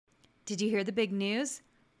Did you hear the big news?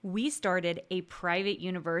 We started a private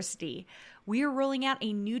university. We are rolling out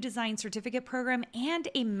a new design certificate program and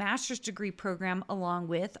a master's degree program along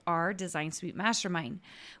with our Design Suite Mastermind.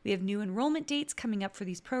 We have new enrollment dates coming up for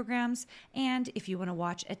these programs. And if you want to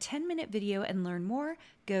watch a 10-minute video and learn more,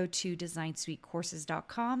 go to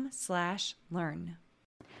designsuitecourses.com/learn.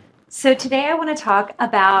 So today I want to talk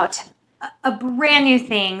about a brand new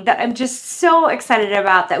thing that I'm just so excited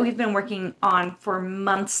about that we've been working on for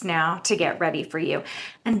months now to get ready for you.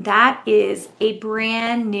 And that is a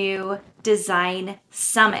brand new design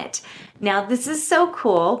summit. Now, this is so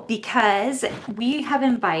cool because we have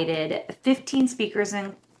invited 15 speakers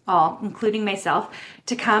in all, including myself,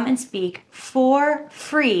 to come and speak for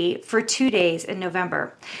free for 2 days in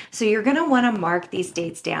November. So you're going to want to mark these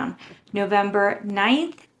dates down. November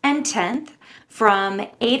 9th and 10th from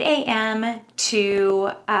 8 a.m. to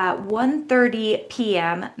 1:30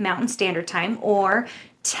 p.m. Mountain Standard Time, or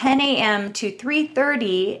 10 a.m. to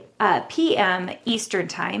 3:30 p.m. Eastern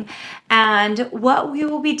Time. And what we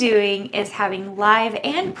will be doing is having live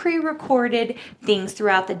and pre-recorded things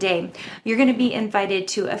throughout the day. You're going to be invited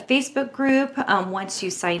to a Facebook group once you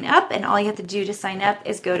sign up, and all you have to do to sign up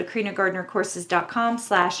is go to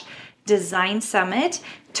KarinaGardnerCourses.com/Design Summit.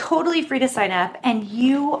 Totally free to sign up, and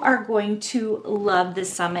you are going to love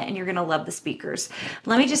this summit and you're going to love the speakers.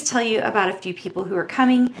 Let me just tell you about a few people who are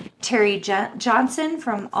coming. Terry Johnson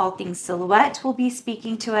from All Things Silhouette will be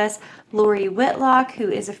speaking to us. Lori Whitlock, who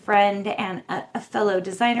is a friend and a fellow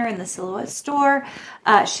designer in the Silhouette store.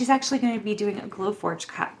 She's actually going to be doing a Glowforge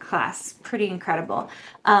class. Pretty incredible.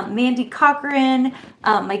 Mandy Cochran,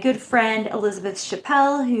 my good friend Elizabeth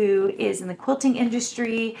Chappelle, who is in the quilting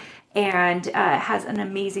industry and has an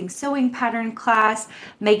amazing sewing pattern class.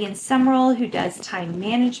 Megan Summerall, who does time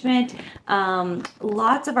management.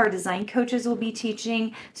 Lots of our design coaches will be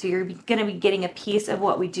teaching, so you're going to be getting a piece of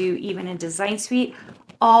what we do even in Design Suite,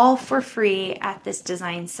 all for free at this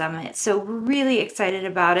design summit. So we're really excited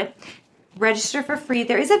about it. Register for free.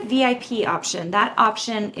 There is a VIP option. That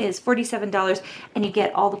option is $47, and you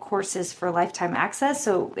get all the courses for lifetime access.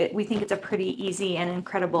 So we think it's a pretty easy and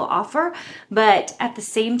incredible offer. But at the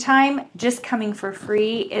same time, just coming for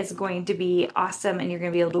free is going to be awesome, and you're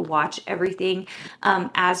going to be able to watch everything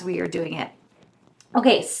as we are doing it.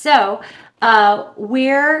 Okay, so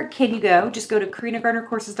where can you go? Just go to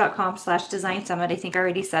KarinaGardnerCourses.com/Design Summit. I think I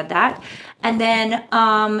already said that. And then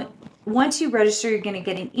once you register, you're going to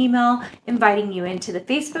get an email inviting you into the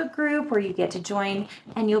Facebook group where you get to join,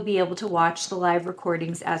 and you'll be able to watch the live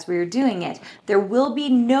recordings as we're doing it. There will be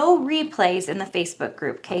no replays in the Facebook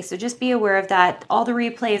group, okay? So just be aware of that. All the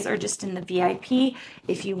replays are just in the VIP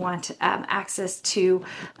if you want access to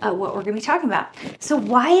what we're going to be talking about. So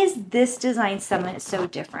why is this design summit so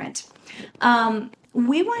different?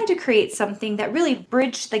 We wanted to create something that really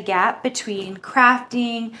bridged the gap between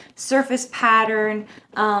crafting, surface pattern,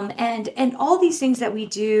 and all these things that we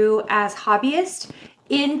do as hobbyists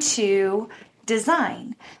into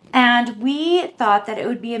design. And we thought that it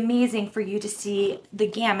would be amazing for you to see the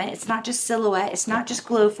gamut. It's not just Silhouette, it's not just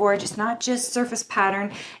Glowforge, it's not just surface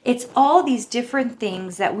pattern. It's all these different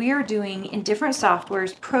things that we are doing in different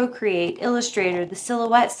softwares, Procreate, Illustrator, the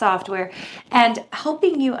Silhouette software, and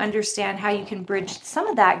helping you understand how you can bridge some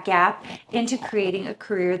of that gap into creating a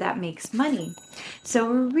career that makes money. So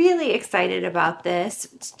we're really excited about this.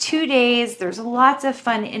 It's 2 days. There's lots of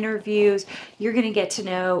fun interviews. You're going to get to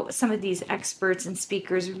know some of these experts and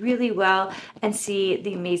speakers really well and see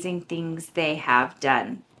the amazing things they have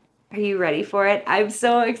done. Are you ready for it? I'm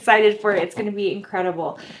so excited for it. It's going to be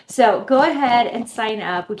incredible. So go ahead and sign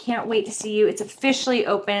up. We can't wait to see you. It's officially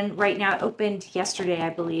open right now. It opened yesterday, I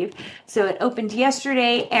believe. So it opened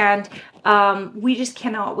yesterday, and we just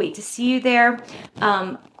cannot wait to see you there.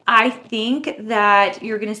 I think that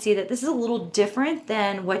you're going to see that this is a little different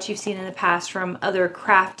than what you've seen in the past from other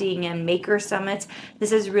crafting and maker summits.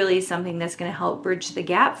 This is really something that's going to help bridge the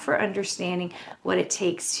gap for understanding what it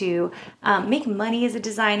takes to make money as a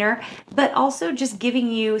designer, but also just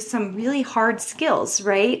giving you some really hard skills,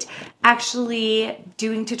 right? Actually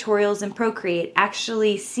doing tutorials in Procreate,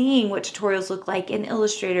 actually seeing what tutorials look like in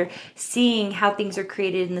Illustrator, seeing how things are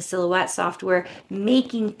created in the Silhouette software,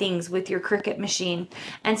 making things with your Cricut machine.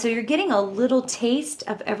 And so you're getting a little taste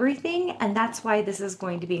of everything, and that's why this is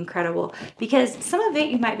going to be incredible. Because some of it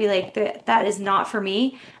you might be like, that is not for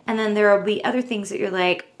me. And then there will be other things that you're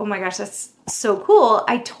like, oh my gosh, that's so cool.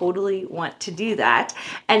 I totally want to do that.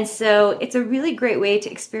 And so it's a really great way to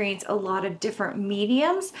experience a lot of different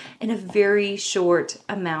mediums in a very short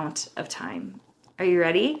amount of time. Are you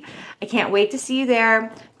ready? I can't wait to see you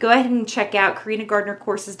there. Go ahead and check out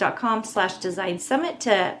KarinaGardnerCourses.com/Design Summit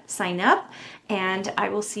to sign up. and I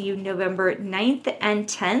will see you November 9th and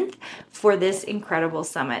 10th for this incredible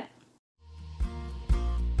summit.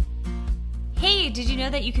 Hey, did you know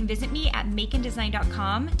that you can visit me at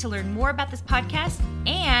makeanddesign.com to learn more about this podcast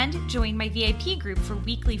and join my VIP group for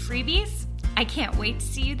weekly freebies? I can't wait to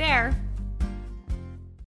see you there.